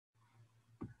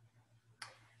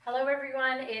Hello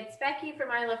everyone, it's Becky from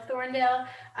I Love Thorndale.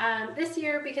 This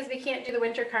year, because we can't do the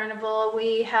Winter Carnival,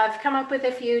 we have come up with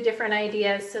a few different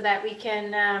ideas so that we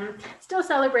can still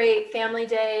celebrate Family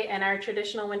Day and our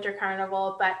traditional Winter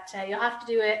Carnival, but you'll have to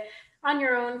do it on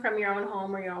your own from your own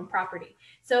home or your own property.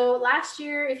 So last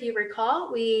year, if you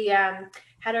recall, we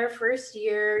had our first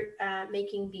year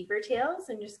making beaver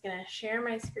tails. I'm just going to share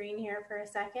my screen here for a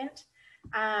second.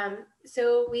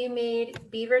 So we made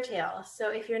beaver tails.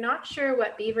 So if you're not sure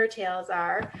what beaver tails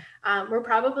are, we're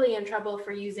probably in trouble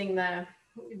for using the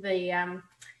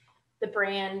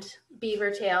brand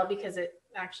beaver tail because it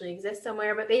actually exists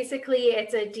somewhere. But basically,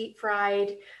 it's a deep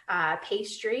fried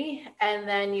pastry, and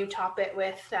then you top it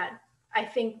with I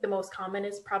think the most common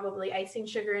is probably icing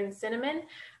sugar and cinnamon.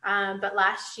 But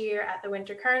last year at the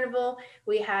Winter Carnival,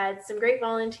 we had some great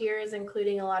volunteers,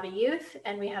 including a lot of youth,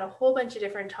 and we had a whole bunch of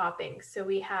different toppings. So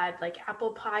we had like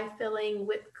apple pie filling,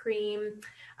 whipped cream,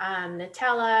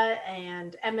 Nutella,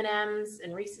 and M&Ms,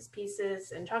 and Reese's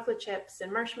Pieces, and chocolate chips,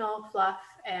 and marshmallow fluff,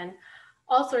 and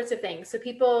all sorts of things. So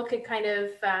people could kind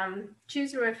of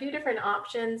choose from a few different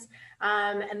options,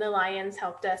 and the Lions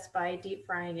helped us by deep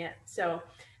frying it. So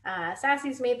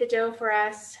Sassy's made the dough for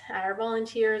us. Our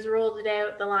volunteers rolled it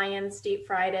out. The Lions deep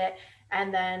fried it,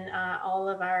 and then all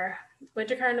of our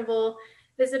Winter Carnival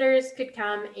visitors could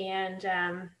come and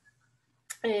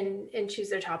choose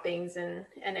their toppings, and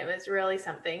it was really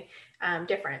something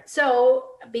different. So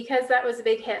because that was a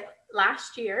big hit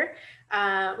last year,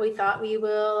 we thought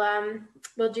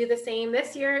we'll do the same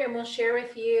this year, and we'll share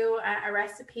with you a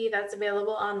recipe that's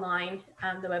available online.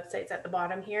 The website's at the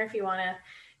bottom here if you want to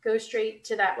go straight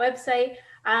to that website.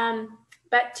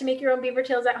 But to make your own beaver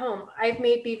tails at home, I've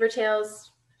made beaver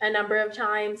tails a number of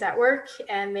times at work,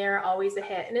 and they're always a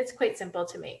hit, and it's quite simple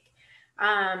to make.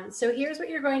 So here's what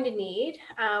you're going to need.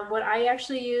 What I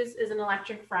actually use is an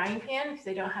electric frying pan because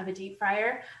I don't have a deep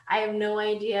fryer. I have no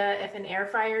idea if an air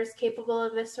fryer is capable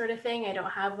of this sort of thing. I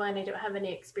don't have one. I don't have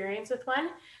any experience with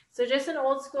one. So just an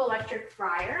old school electric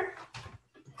fryer.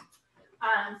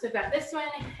 So I've got this one,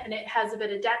 and it has a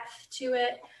bit of depth to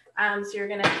it. So you're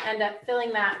going to end up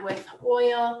filling that with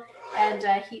oil and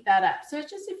heat that up. So it's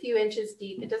just a few inches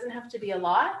deep. It doesn't have to be a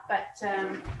lot, but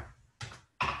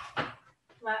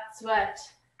that's what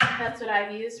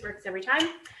I've used. Works every time.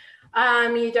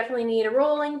 You definitely need a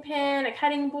rolling pin, a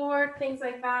cutting board, things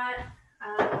like that.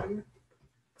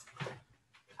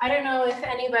 I don't know if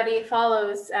anybody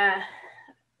follows.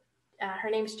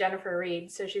 Her name's Jennifer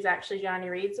Reed, so she's actually Johnny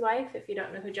Reed's wife. If you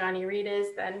don't know who Johnny Reed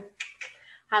is, then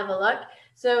have a look.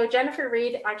 So Jennifer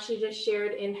Reed actually just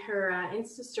shared in her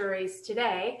Insta stories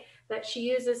today that she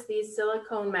uses these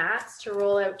silicone mats to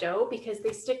roll out dough because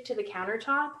they stick to the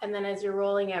countertop, and then as you're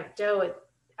rolling out dough,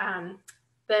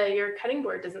 your cutting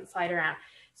board doesn't slide around.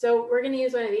 So we're going to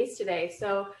use one of these today.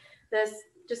 So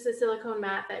just a silicone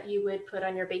mat that you would put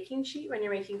on your baking sheet when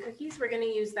you're making cookies, we're going to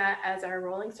use that as our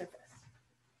rolling surface.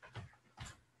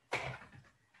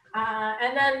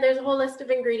 And then there's a whole list of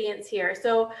ingredients here.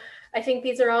 So I think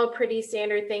these are all pretty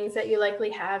standard things that you likely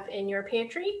have in your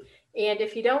pantry. And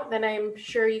if you don't, then I'm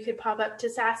sure you could pop up to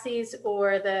Sassy's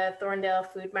or the Thorndale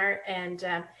Food Mart and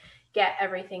get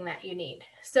everything that you need.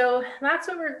 So that's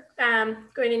what we're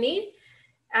going to need.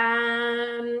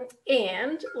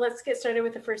 And let's get started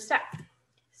with the first step.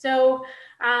 So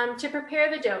to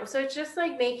prepare the dough, so it's just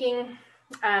like making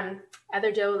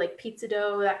other dough, like pizza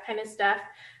dough, that kind of stuff.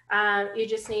 You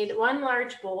just need one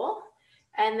large bowl,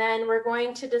 and then we're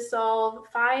going to dissolve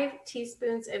 5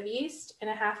 teaspoons of yeast in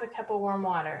a half a cup of warm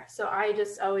water. So I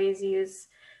just always use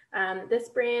this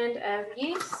brand of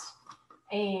yeast,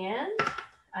 and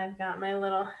I've got my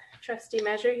little trusty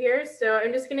measure here. So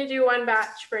I'm just going to do one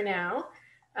batch for now.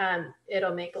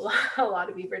 It'll make a lot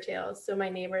of beaver tails, so my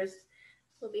neighbors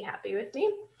will be happy with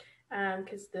me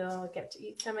because they'll get to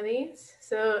eat some of these.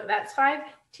 So that's 5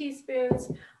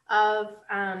 teaspoons of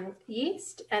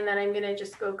yeast, and then I'm gonna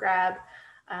just go grab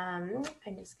half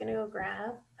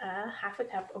a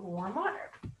cup of warm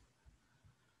water.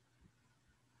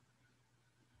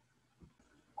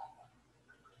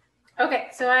 Okay,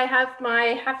 so I have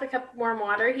my half a cup of warm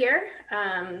water here,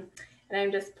 and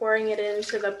I'm just pouring it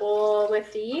into the bowl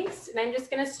with the yeast, and I'm just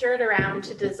gonna stir it around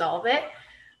to dissolve it.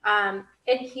 And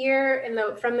here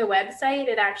from the website,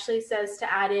 it actually says to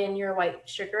add in your white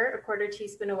sugar, a 1/4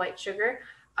 teaspoon of white sugar.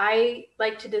 I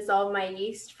like to dissolve my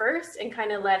yeast first and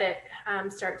kind of let it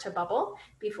start to bubble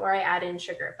before I add in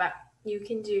sugar, but you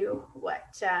can do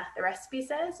what the recipe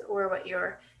says or what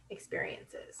your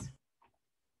experience is.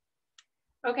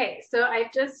 Okay, so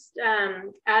I've just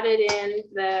added in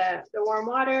the warm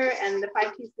water and the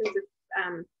 5 teaspoons of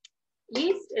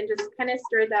yeast and just kind of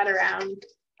stirred that around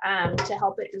to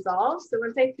help it dissolve. So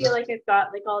once I feel like I've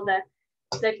got like all the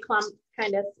clumps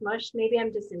kind of smushed, maybe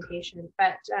I'm just impatient,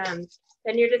 but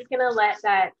then you're just gonna let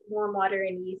that warm water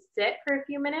and yeast sit for a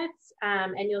few minutes,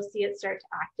 and you'll see it start to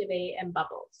activate and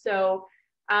bubble. So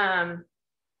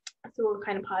we'll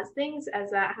kind of pause things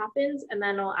as that happens, and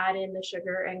then we'll add in the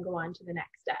sugar and go on to the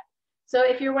next step. So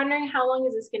if you're wondering how long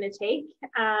is this going to take,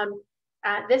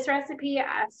 this recipe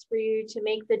asks for you to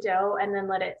make the dough and then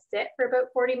let it sit for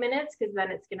about 40 minutes, because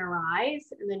then it's going to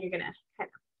rise, and then you're going to kind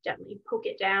of gently poke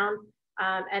it down,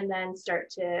 and then start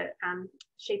to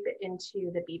shape it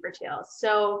into the beaver tails.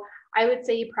 So I would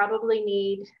say you probably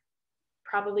need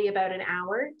about an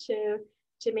hour to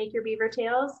make your beaver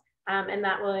tails. And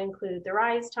that will include the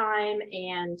rise time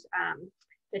and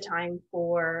the time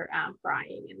for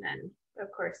frying, and then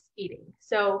of course eating.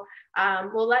 So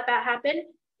we'll let that happen.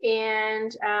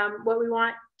 And what we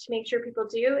want to make sure people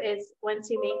do is, once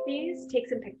you make these, take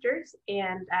some pictures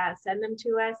and send them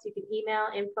to us. You can email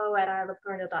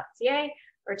info@ilovecornmeal.ca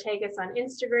or tag us on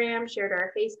Instagram, share to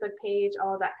our Facebook page,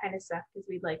 all of that kind of stuff, because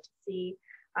we'd like to see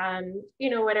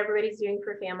what everybody's doing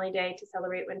for Family Day to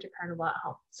celebrate Winter Carnival at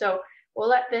home. So we'll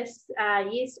let this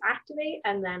yeast activate,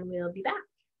 and then we'll be back.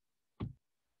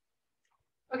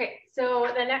 Okay, so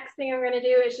the next thing I'm going to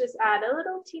do is just add a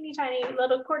little teeny tiny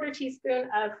little 1/4 teaspoon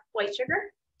of white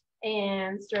sugar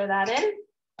and stir that in.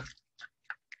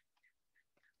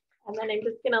 And then I'm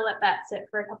just going to let that sit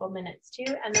for a couple minutes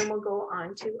too, and then we'll go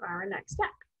on to our next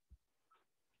step.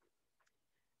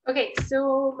 Okay,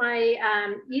 so my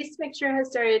yeast mixture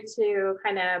has started to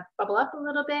kind of bubble up a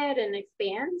little bit and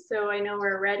expand. So I know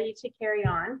we're ready to carry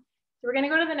on. So we're going to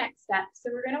go to the next step. So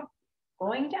we're going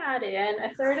to add in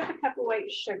 1/3 of a cup of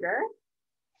white sugar,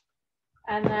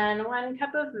 and then 1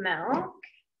 cup of milk.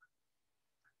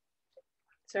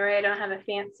 Sorry, I don't have a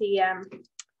fancy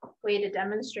way to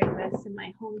demonstrate this in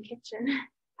my home kitchen.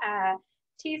 A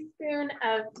teaspoon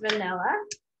of vanilla,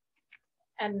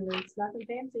 and it's nothing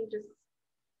fancy, just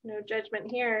no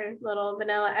judgment here, little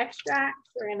vanilla extract.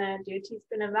 We're gonna do a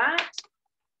teaspoon of that.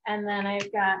 And then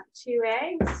I've got 2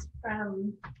 eggs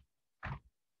from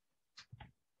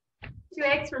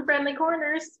Friendly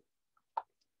Corners.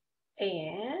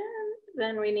 And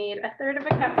then we need 1/3 of a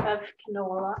cup of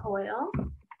canola oil.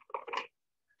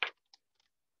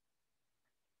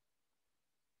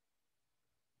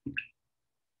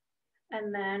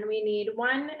 And then we need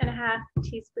 1½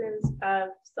 teaspoons of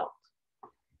salt.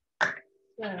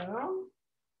 So,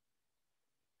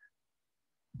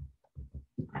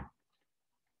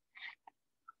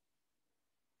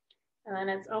 and then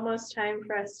it's almost time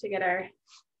for us to get our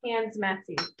hands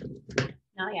messy.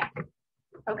 Not yet.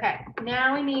 Okay,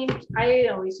 now we need, I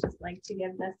always just like to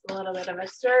give this a little bit of a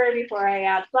stir before I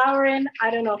add flour in. I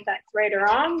don't know if that's right or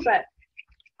wrong, but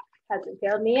hasn't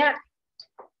failed me yet.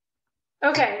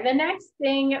 Okay, the next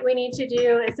thing we need to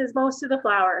do is most of the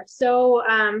flour. So,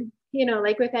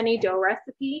 like with any dough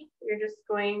recipe, you're just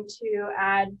going to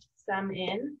add some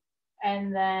in,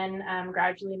 and then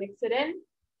gradually mix it in,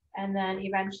 and then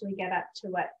eventually get up to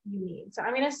what you need. So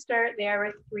I'm going to start there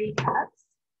with 3 cups,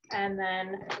 and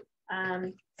then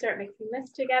start mixing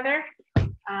this together,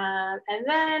 and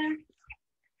then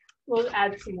we'll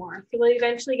add some more. So we'll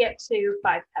eventually get to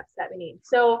 5 cups that we need.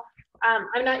 So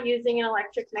I'm not using an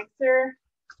electric mixer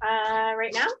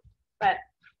right now, but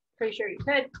pretty sure you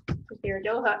could with your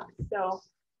dough hook. So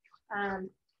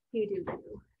you do,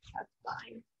 that's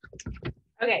fine.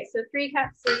 Okay, so 3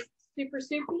 cups is super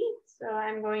soupy. So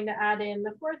I'm going to add in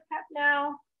the 4th cup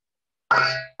now.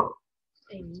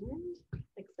 And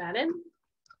mix that in.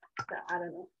 So I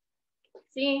don't know.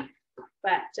 See,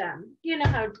 but you know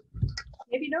how,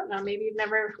 maybe you don't know, maybe you've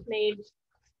never made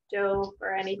dough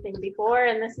or anything before,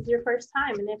 and this is your first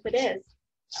time. And if it is,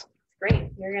 it's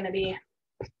great. You're going to be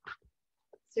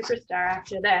superstar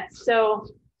after this. So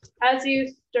as you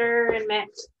stir and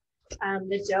mix,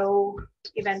 the dough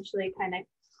eventually kind of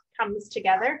comes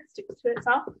together, sticks to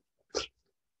itself.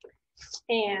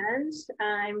 And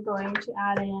I'm going to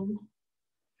add in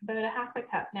about 1/2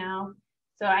 cup now.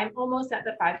 So I'm almost at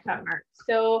the 5 cup mark.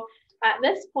 So at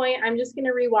this point, I'm just going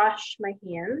to rewash my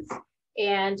hands,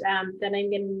 and then I'm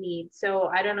going to knead. So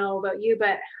I don't know about you,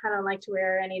 but I don't like to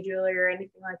wear any jewelry or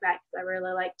anything like that, because I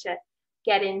really like to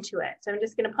get into it. So I'm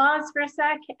just going to pause for a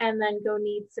sec and then go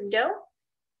knead some dough,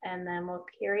 and then we'll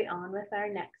carry on with our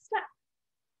next step.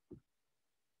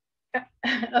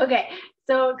 Okay,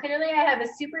 so clearly I have a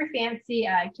super fancy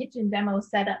kitchen demo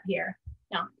set up here.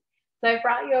 Now, so I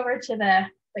brought you over to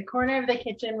the corner of the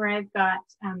kitchen where I've got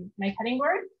my cutting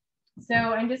board. So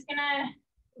I'm just gonna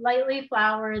lightly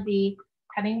flour the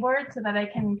cutting board so that I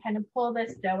can kind of pull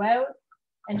this dough out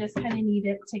and just kind of knead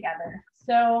it together.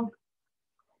 So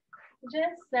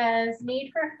just says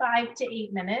made for 5 to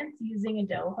 8 minutes using a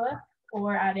dough hook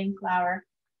or adding flour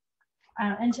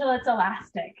until it's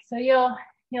elastic. So you'll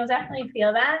definitely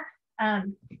feel that.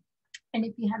 And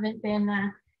if you haven't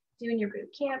been doing your boot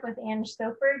camp with Ange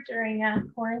Soper during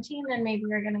quarantine, then maybe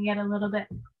you're going to get a little bit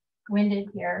winded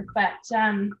here. But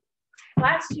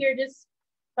last year, just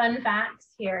fun facts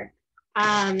here.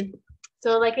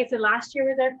 So like I said, last year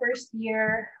was our first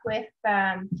year with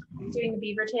doing the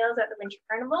beaver tails at the Winter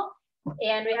Carnival.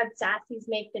 And we had Sassy's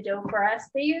make the dough for us.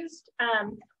 They used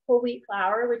whole wheat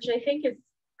flour, which I think is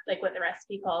like what the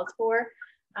recipe calls for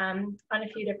on a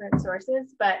few different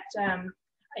sources. But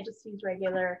I just use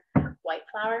regular white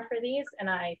flour for these, and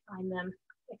I find them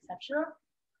exceptional.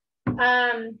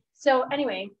 So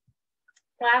anyway,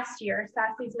 last year,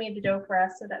 Sassy's made the dough for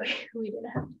us so that we didn't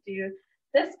have to do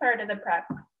this part of the prep,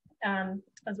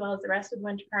 as well as the rest of the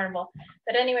Winter Carnival.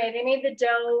 But anyway, they made the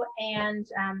dough, and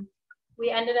we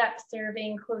ended up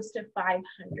serving close to 500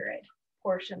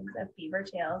 portions of beaver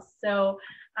tails. So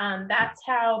that's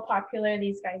how popular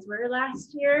these guys were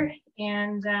last year.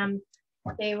 And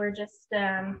they were just,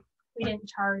 we didn't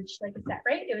charge like a set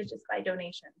rate, it was just by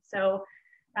donation. So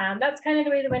that's kind of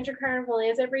the way the Winter Carnival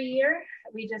is every year.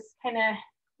 We just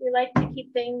we like to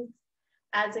keep things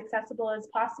as accessible as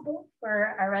possible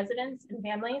for our residents and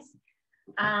families.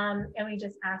 And we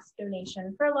just ask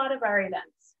donation for a lot of our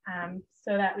events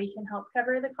so that we can help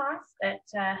cover the cost. But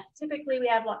typically we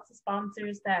have lots of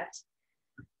sponsors that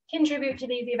contribute to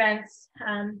these events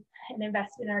and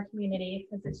invest in our community,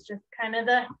 because it's just kind of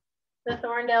the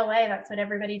Thorndale way. That's what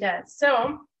everybody does.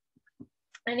 So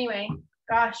anyway,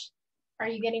 gosh, are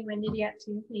you getting winded yet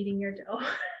too, kneading your dough,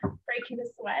 breaking a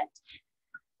sweat?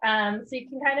 So you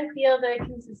can kind of feel the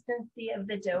consistency of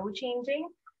the dough changing,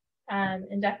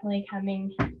 and definitely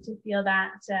coming to feel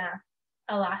that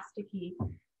elasticy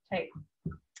type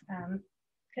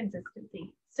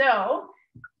consistency. So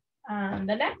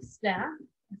the next step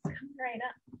is coming right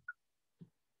up.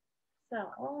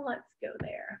 So let's go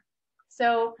there.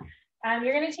 So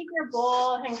you're going to take your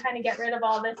bowl and kind of get rid of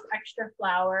all this extra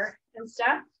flour and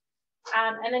stuff.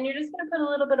 And then you're just going to put a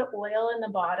little bit of oil in the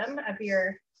bottom of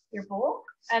your bowl.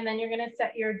 And then you're going to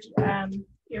set your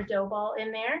dough ball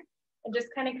in there and just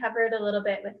kind of cover it a little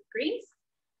bit with grease.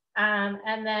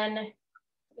 And then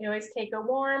you always take a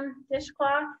warm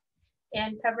dishcloth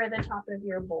and cover the top of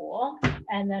your bowl.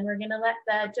 And then we're going to let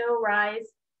the dough rise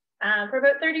for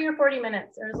about 30 or 40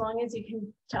 minutes, or as long as you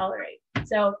can tolerate.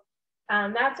 So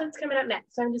that's what's coming up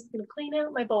next. So I'm just going to clean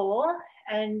out my bowl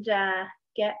and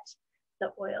get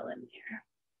the oil in there.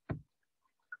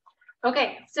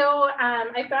 Okay, so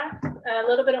I've got a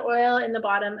little bit of oil in the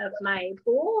bottom of my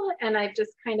bowl, and I've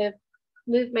just kind of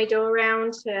moved my dough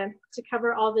around to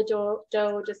cover all the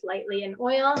dough just lightly in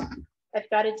oil. I've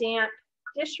got a damp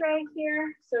dish rag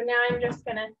here. So now I'm just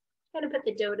gonna kind of put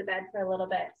the dough to bed for a little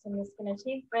bit. So I'm just gonna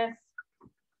take this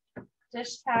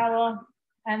dish towel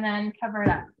and then cover it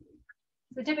up.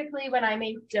 So typically when I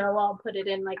make dough, I'll put it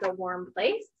in like a warm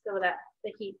place so that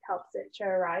the heat helps it to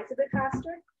rise a bit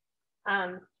faster.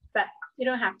 But you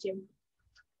don't have to.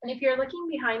 And if you're looking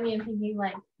behind me and thinking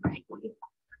like, right, do you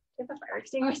have a fire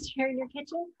extinguisher in your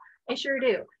kitchen? I sure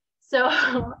do. So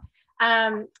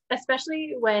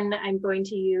especially when I'm going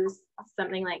to use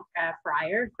something like a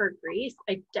fryer for grease,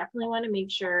 I definitely want to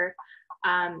make sure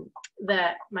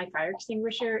that my fire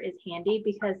extinguisher is handy,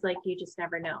 because like you just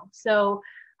never know. So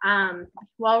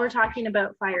while we're talking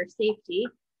about fire safety,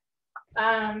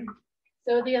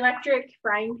 so the electric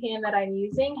frying pan that I'm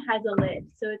using has a lid.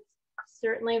 So it's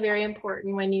certainly very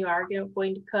important when you are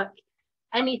going to cook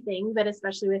anything, but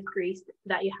especially with grease,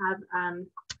 that you have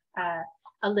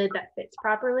a lid that fits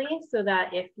properly, so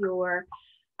that if your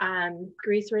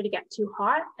grease were to get too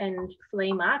hot and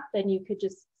flame up, then you could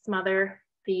just smother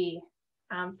the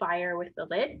fire with the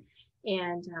lid.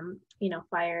 And you know,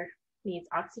 fire needs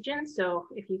oxygen, so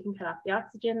if you can cut off the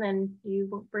oxygen, then you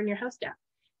won't burn your house down.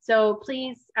 So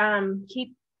please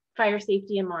keep fire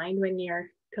safety in mind when you're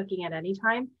cooking at any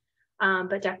time,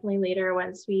 but definitely later,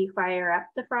 once we fire up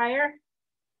the fryer,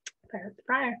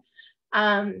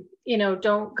 you know,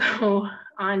 don't go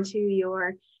onto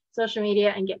your social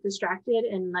media and get distracted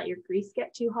and let your grease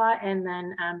get too hot and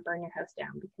then burn your house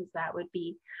down, because that would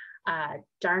be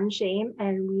darn shame,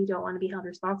 and we don't want to be held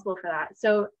responsible for that.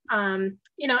 So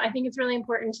you know, I think it's really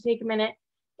important to take a minute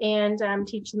and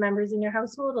teach the members in your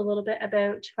household a little bit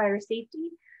about fire safety,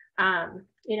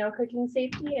 you know, cooking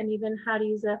safety, and even how to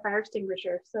use a fire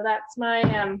extinguisher. So that's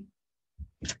my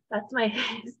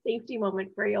safety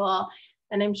moment for you all,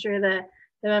 and I'm sure the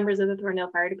members of the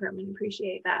Thorndale Fire Department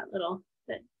appreciate that little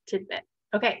tidbit.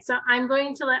 Okay, so I'm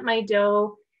going to let my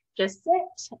dough just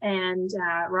sit and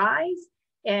rise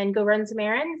and go run some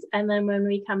errands. And then when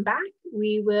we come back,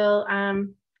 we will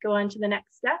go on to the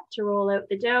next step to roll out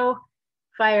the dough,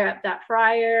 fire up that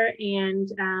fryer, and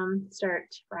start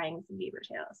frying some beaver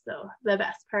tails. So the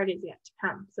best part is yet to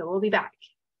come. So we'll be back.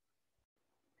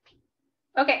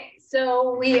 Okay,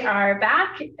 so we are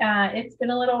back. It's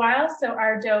been a little while, so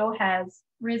our dough has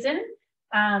risen.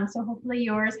 So hopefully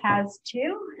yours has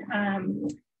too.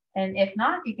 And if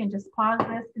not, you can just pause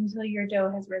this until your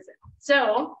dough has risen.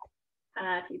 So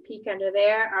if you peek under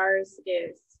there, ours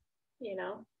is, you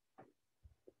know,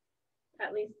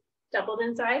 at least doubled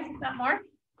in size, if not more.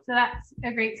 So that's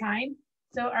a great sign.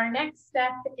 So our next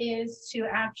step is to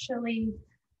actually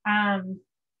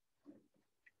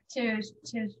to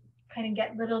kind of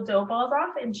get little dough balls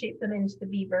off and shape them into the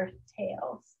beaver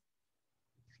tails.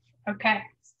 Okay,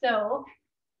 so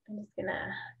I'm just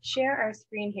gonna share our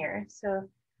screen here. So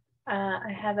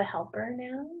I have a helper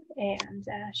now, and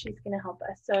she's gonna help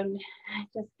us. So I'm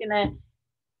just gonna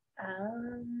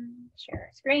share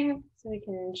our screen so we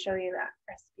can show you that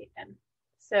recipe then.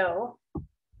 So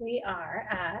we are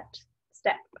at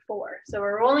step 4. So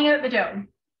we're rolling out the dough.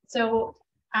 So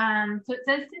so it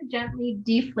says to gently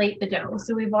deflate the dough.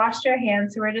 So we've washed our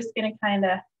hands, so we're just gonna kind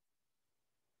of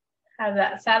have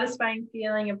that satisfying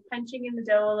feeling of punching in the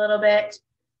dough a little bit.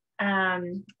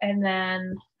 And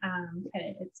then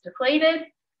it's deflated.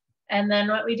 And then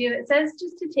what we do, it says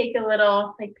just to take a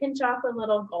little, like pinch off a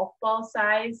little golf ball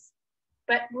size.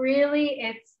 But really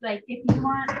it's like, if you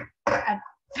want a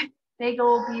big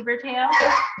old beaver tail,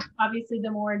 obviously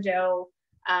the more dough,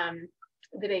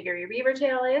 the bigger your beaver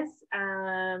tail is.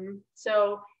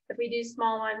 So if we do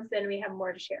small ones, then we have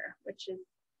more to share, which is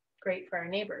great for our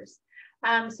neighbors.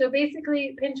 So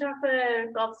basically pinch off a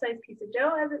golf-sized piece of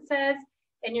dough, as it says,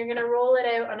 and you're gonna roll it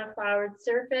out on a floured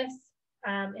surface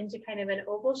into kind of an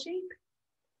oval shape.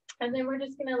 And then we're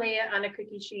just gonna lay it on a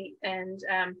cookie sheet and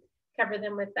cover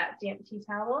them with that damp tea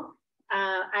towel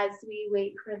as we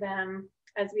wait for them,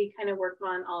 as we kind of work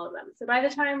on all of them. So by the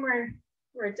time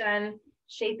we're done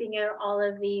shaping out all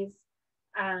of these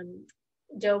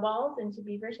dough balls into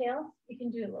beaver tails, you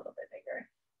can do a little bit bigger.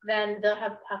 Then they'll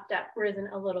have puffed up, risen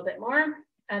a little bit more.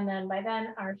 And then by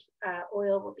then our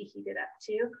oil will be heated up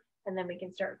too, and then we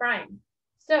can start frying.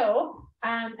 So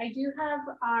I do have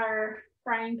our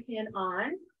frying pan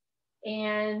on,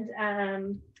 and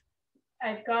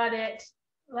I've got it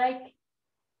like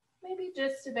maybe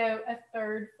just about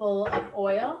 1/3 full of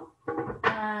oil.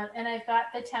 And I've got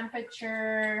the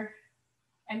temperature,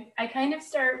 I kind of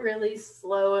start really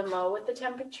slow and low with the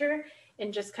temperature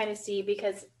and just kind of see,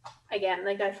 because again,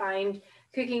 like I find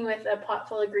cooking with a pot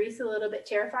full of grease a little bit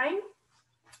terrifying.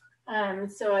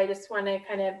 So I just want to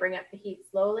kind of bring up the heat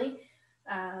slowly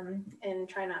and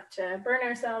try not to burn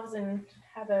ourselves and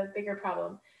have a bigger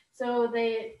problem. So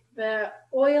the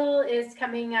oil is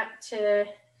coming up to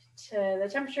the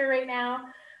temperature right now.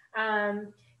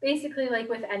 Basically, like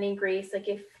with any grease, like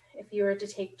if you were to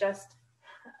take just,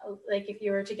 like if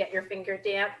you were to get your finger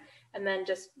damp and then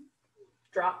just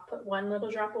put one little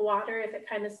drop of water, if it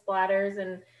kind of splatters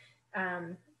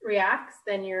and reacts,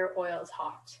 then your oil is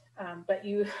hot. But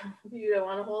you don't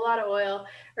want a whole lot of oil,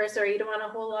 or sorry, you don't want a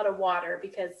whole lot of water,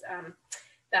 because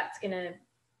that's gonna,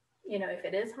 you know, if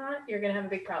it is hot, you're gonna have a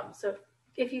big problem. So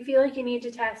if you feel like you need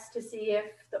to test to see if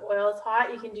the oil is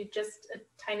hot, you can do just a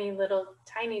tiny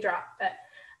drop, but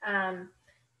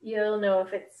you'll know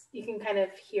if it's, you can kind of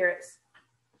hear it,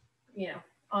 you know,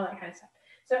 all that kind of stuff.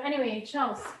 So anyway,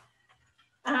 Chels,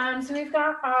 so we've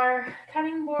got our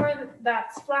cutting board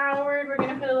that's floured. We're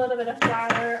going to put a little bit of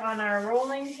flour on our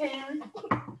rolling pin,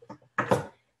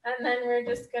 and then we're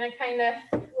just going to kind of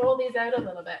roll these out a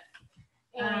little bit.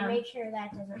 And make sure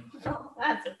that doesn't fall.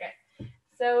 That's okay.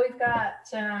 So we've got,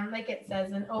 like it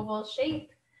says, an oval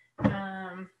shape.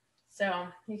 So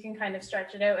you can kind of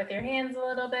stretch it out with your hands a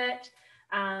little bit.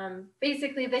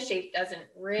 Basically the shape doesn't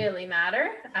really matter.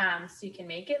 So you can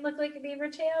make it look like a beaver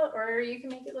tail, or you can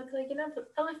make it look like an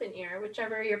elephant ear,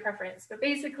 whichever your preference. But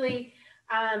basically,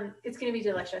 it's going to be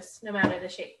delicious no matter the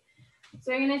shape.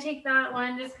 So I'm going to take that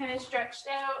one just kind of stretched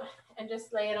out and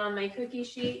just lay it on my cookie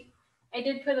sheet. I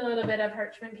did put a little bit of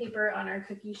parchment paper on our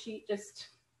cookie sheet just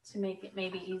to make it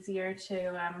maybe easier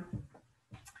to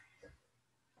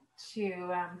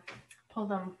pull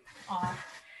them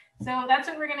off. So that's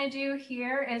what we're going to do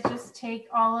here, is just take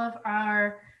all of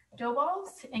our dough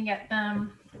balls and get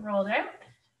them rolled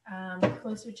out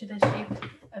closer to the shape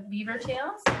of beaver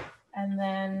tails. And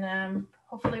then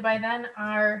hopefully by then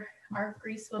our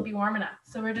grease will be warm enough.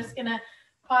 So we're just going to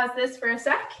pause this for a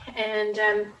sec,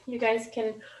 and you guys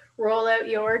can roll out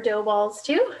your dough balls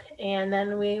too, and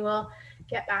then we will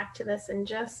get back to this in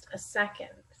just a second.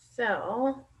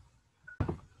 So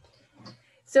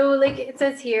like it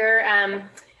says here,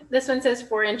 this one says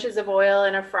 4 inches of oil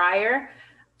in a fryer.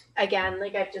 Again,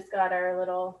 like I've just got our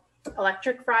little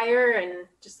electric fryer and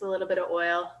just a little bit of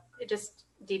oil. It just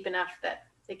deep enough that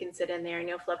they can sit in there and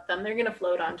you'll flip them. They're going to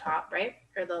float on top, right?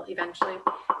 Or they'll eventually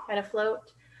kind of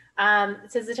float.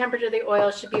 It says the temperature of the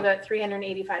oil should be about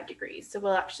 385 degrees. So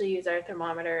we'll actually use our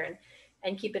thermometer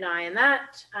and keep an eye on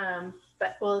that.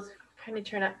 But we'll kind of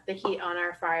turn up the heat on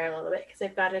our fryer a little bit because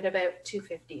I've got it about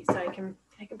 250. So I can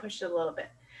push it a little bit.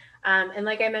 And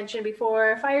like I mentioned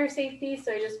before, fire safety.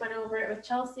 So I just went over it with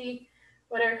Chelsea.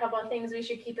 What are a couple of things we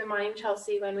should keep in mind,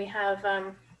 Chelsea, when we have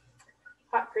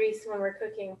hot grease when we're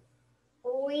cooking?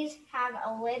 Always have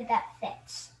a lid that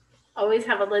fits. Always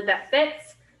have a lid that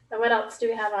fits. And what else do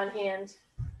we have on hand?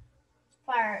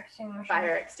 Fire extinguisher.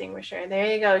 Fire extinguisher. There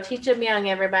you go. Teach them young,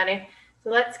 everybody.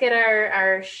 So let's get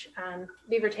our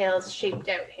beaver tails shaped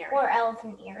out here. Or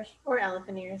elephant ears. Or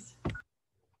elephant ears.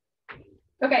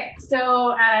 Okay,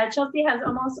 so Chelsea has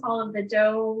almost all of the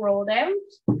dough rolled out.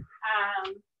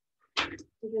 I'm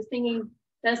just thinking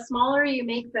the smaller you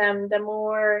make them, the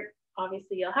more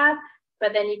obviously you'll have,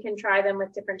 but then you can try them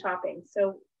with different toppings.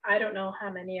 So I don't know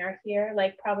how many are here,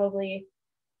 like probably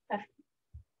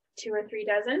 2 or 3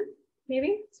 dozen,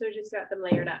 maybe. So we just got them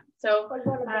layered up. So what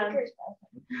about a baker's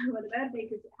dozen? What about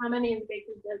baker's? How many is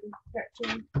baker's dozen?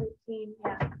 13,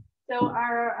 yeah. So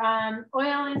our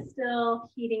oil is still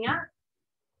heating up.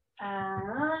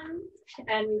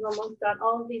 And we've almost got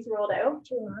all of these rolled out.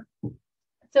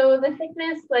 So the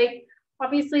thickness, like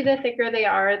obviously the thicker they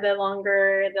are, the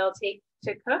longer they'll take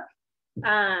to cook.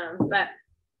 But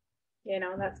you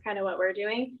know, that's kind of what we're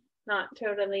doing. Not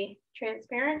totally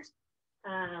transparent.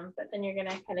 But then you're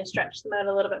gonna kind of stretch them out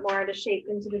a little bit more to shape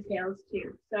into the tails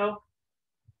too. So,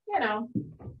 you know,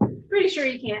 pretty sure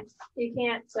you can't do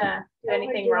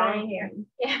anything wrong here.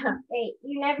 Yeah. Hey,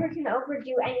 you never can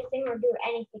overdo anything or do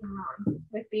anything wrong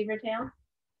with beaver tail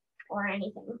or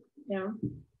anything. No.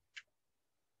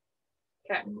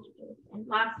 Okay.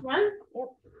 Last one. Yep.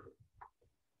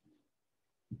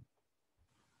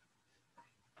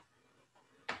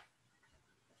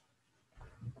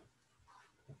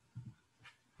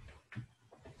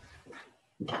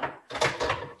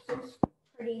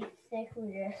 Pretty thick.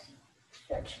 We just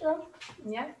stretch them.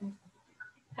 Yeah.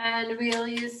 And we'll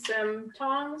use some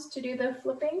tongs to do the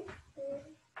flipping.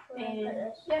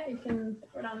 And yeah, you can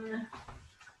put on the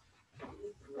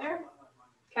there.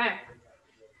 Okay.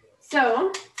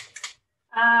 So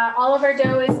all of our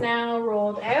dough is now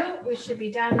rolled out. We should be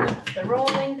done with the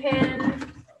rolling pin.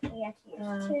 We have to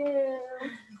use 2.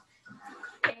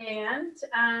 And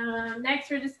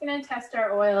next we're just going to test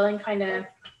our oil and kind of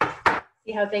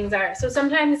see how things are. So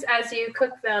sometimes as you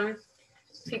cook them,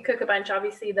 if you cook a bunch,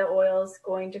 obviously the oil is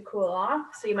going to cool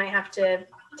off. So you might have to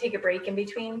take a break in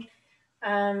between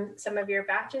some of your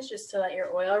batches just to let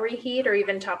your oil reheat or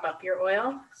even top up your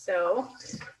oil. So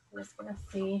I'm just going to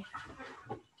see.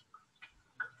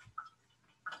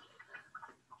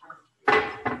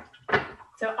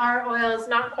 So our oil is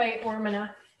not quite warm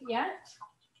enough yet.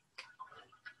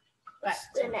 But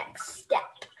the next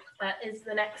step. That is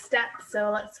the next step. So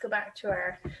let's go back to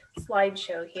our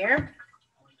slideshow here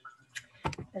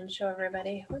and show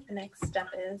everybody what the next step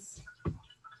is.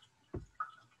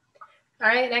 All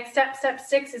right, next step, step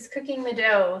 6 is cooking the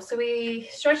dough. So we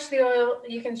stretch the oil.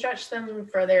 You can stretch them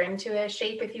further into a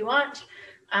shape if you want.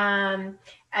 And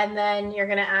then you're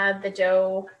gonna add the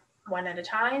dough one at a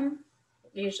time.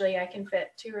 Usually I can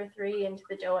fit 2 or 3 into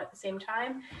the dough at the same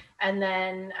time. And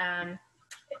then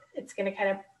it's going to kind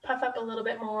of puff up a little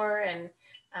bit more and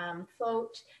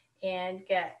float and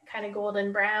get kind of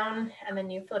golden brown, and then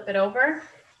you flip it over.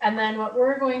 And then what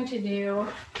we're going to do,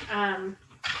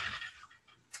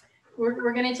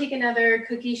 we're going to take another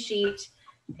cookie sheet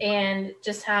and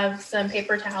just have some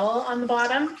paper towel on the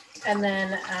bottom, and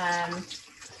then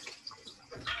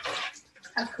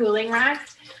a cooling rack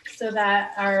so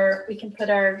that we can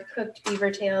put our cooked beaver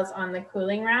tails on the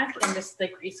cooling rack, and just the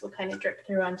grease will kind of drip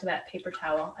through onto that paper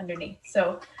towel underneath.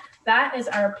 So that is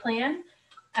our plan.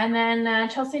 And then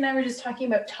Chelsea and I were just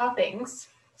talking about toppings.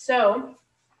 So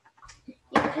you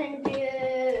can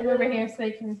do over here so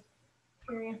they can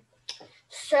hear you.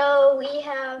 So we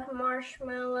have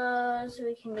marshmallows,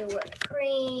 we can do whipped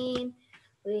cream,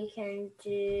 we can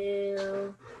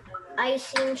do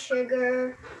icing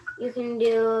sugar, you can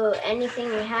do anything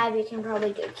you have. You can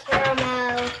probably do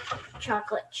caramel,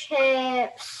 chocolate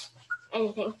chips,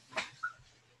 anything.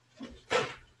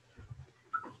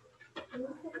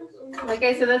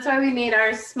 Okay, so that's why we made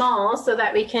ours small, so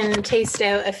that we can taste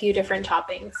out a few different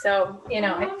toppings. So, you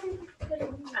know,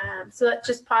 So let's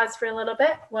just pause for a little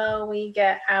bit while we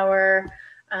get our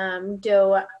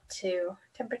dough up to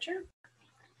temperature.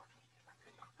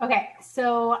 Okay,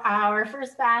 so our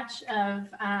first batch of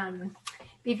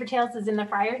beaver tails is in the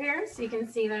fryer here. So you can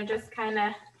see they're just kind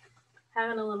of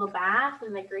having a little bath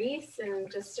in the grease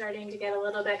and just starting to get a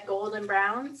little bit golden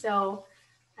brown. So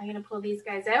I'm gonna pull these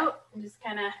guys out and just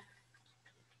kind of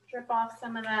drip off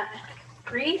some of that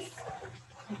grease.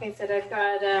 Like I said, I've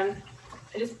got, I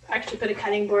just actually put a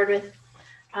cutting board with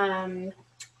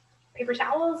paper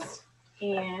towels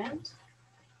and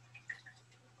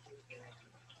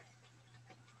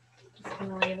just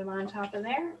gonna lay them on top of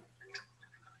there.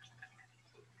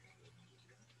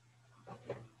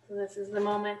 So this is the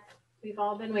moment we've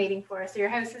all been waiting for. So your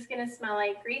house is gonna smell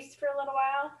like grease for a little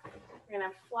while. You're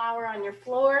gonna have flour on your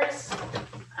floors,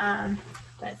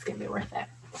 but it's gonna be worth it.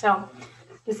 So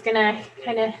just gonna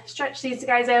kind of stretch these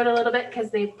guys out a little bit because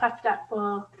they've puffed up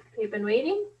while they've been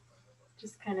waiting.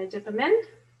 Just kind of dip them in.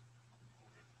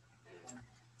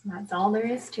 And that's all there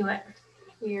is to it.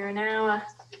 We are now a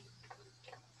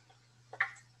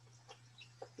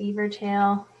beaver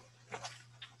tail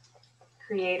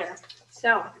creator.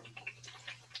 So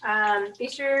be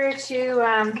sure to,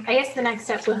 I guess the next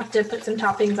step we'll have to put some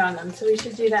toppings on them. So we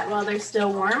should do that while they're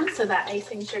still warm so that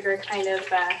icing sugar kind of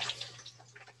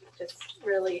just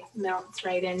really melts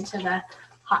right into the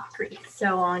hot grease.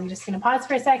 So I'm just going to pause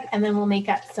for a sec and then we'll make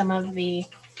up some of the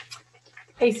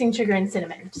icing sugar and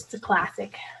cinnamon, just a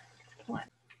classic one.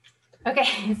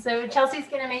 Okay, so Chelsea's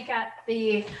going to make up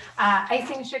the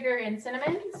icing sugar and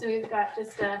cinnamon. So we've got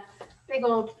just a big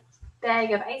old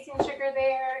bag of icing sugar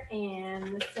there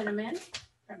and the cinnamon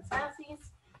from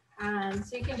Sassy's.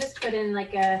 So you can just put in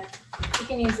like you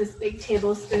can use this big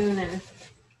tablespoon and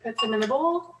put some in the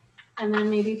bowl. And then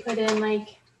maybe put in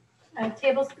like a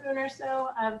tablespoon or so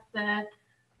of the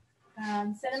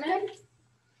cinnamon.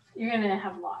 You're gonna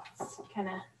have lots, kind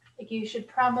of like you should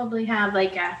probably have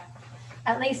like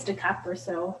at least a cup or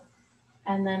so.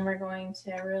 And then we're going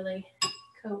to really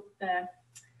coat the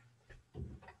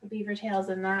beaver tails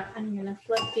in that. I'm gonna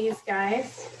flip these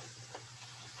guys.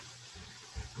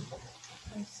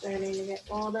 They're starting to get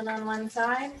golden on one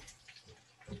side.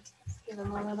 Just give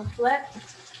them a little flip.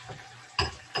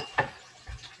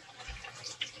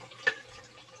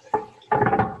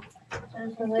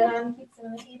 Turn the lid on, keep some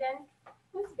of the heat in.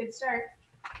 That's a good start.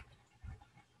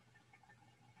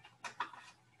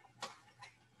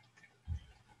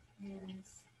 And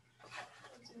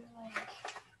like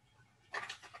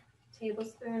a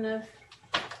tablespoon of,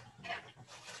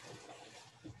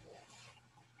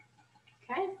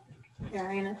 okay. Here,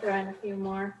 I'm gonna throw in a few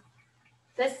more.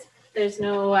 There's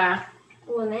no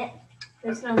limit.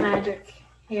 There's no magic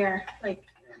here. Like,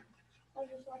 I'll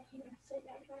just watch you sit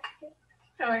down back.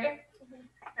 Oh, okay.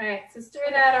 All right, so stir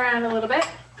that around a little bit,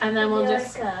 and then we'll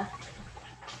just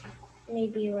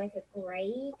maybe like a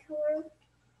gray color,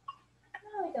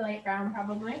 like a light brown,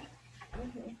 probably.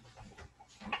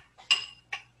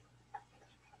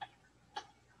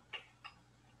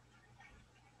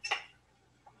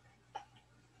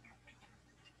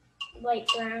 Light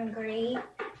brown, gray.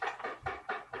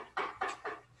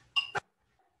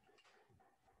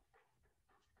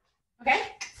 Okay,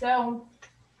 so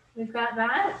we've got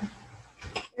that.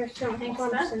 There's some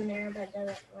clumps in there, but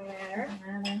doesn't matter.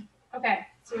 Okay,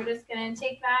 so we're just gonna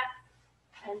take that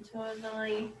and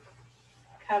totally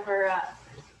cover up.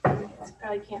 You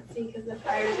probably can't see because the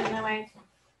fire's in the way.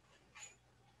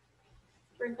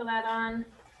 Sprinkle that on.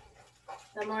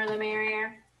 The more the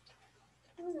merrier.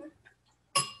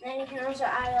 Then you can also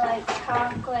add like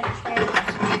chocolate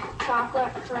chips,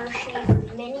 chocolate Hershey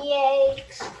mini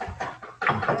eggs.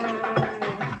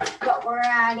 But we're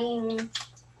adding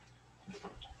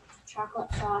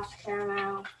chocolate sauce,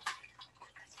 caramel.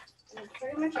 We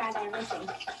pretty much add everything.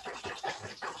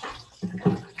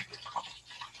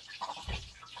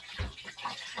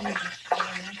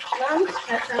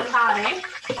 That sounds hot, eh?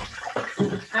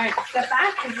 All right, step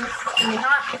back because this is going to be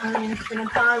hot. I'm just going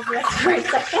to pause this for a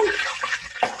second.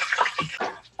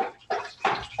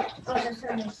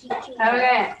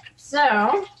 Okay,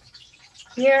 so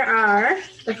here are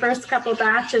the first couple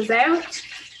batches out.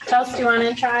 Chelsea, do you want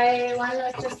to try one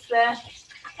with just the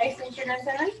icing sugar and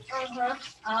cinnamon? I'd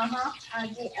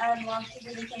love to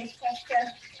do the taste test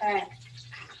too. Okay,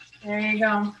 there you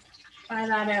go. Try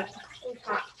that out.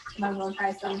 Might as well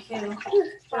try some too.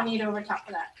 Don't need over top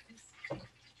of that.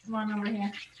 Come on over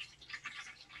here.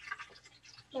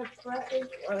 Let's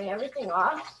everything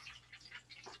off.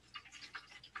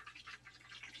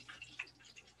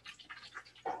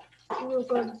 Real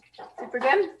good. Super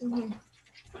good? Mm-hmm.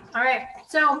 All right.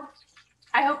 So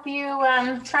I hope you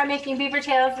try making beaver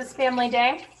tails this family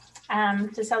day.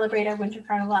 to celebrate our winter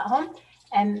carnival at home.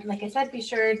 And like I said, be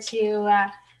sure to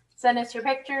send us your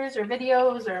pictures or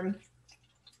videos, or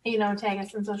tag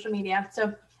us on social media.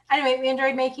 So anyway, we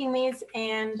enjoyed making these,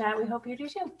 and we hope you do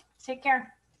too. Take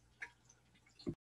care.